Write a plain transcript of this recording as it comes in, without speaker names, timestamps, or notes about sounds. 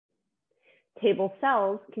Table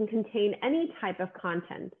cells can contain any type of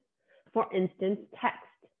content, for instance, text,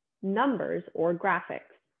 numbers, or graphics.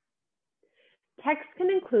 Text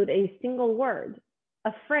can include a single word,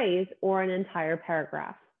 a phrase, or an entire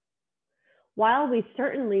paragraph. While we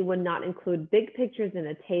certainly would not include big pictures in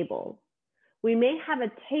a table, we may have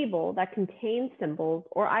a table that contains symbols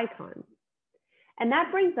or icons. And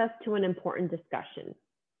that brings us to an important discussion.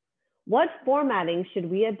 What formatting should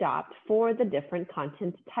we adopt for the different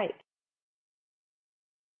content types?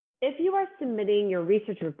 If you are submitting your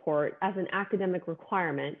research report as an academic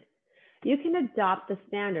requirement, you can adopt the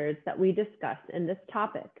standards that we discussed in this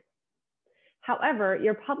topic. However,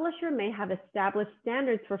 your publisher may have established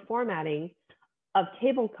standards for formatting of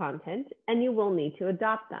table content, and you will need to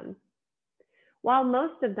adopt them. While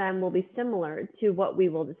most of them will be similar to what we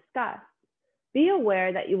will discuss, be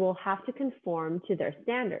aware that you will have to conform to their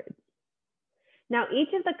standards. Now, each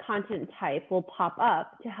of the content type will pop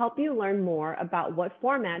up to help you learn more about what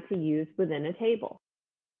format to use within a table.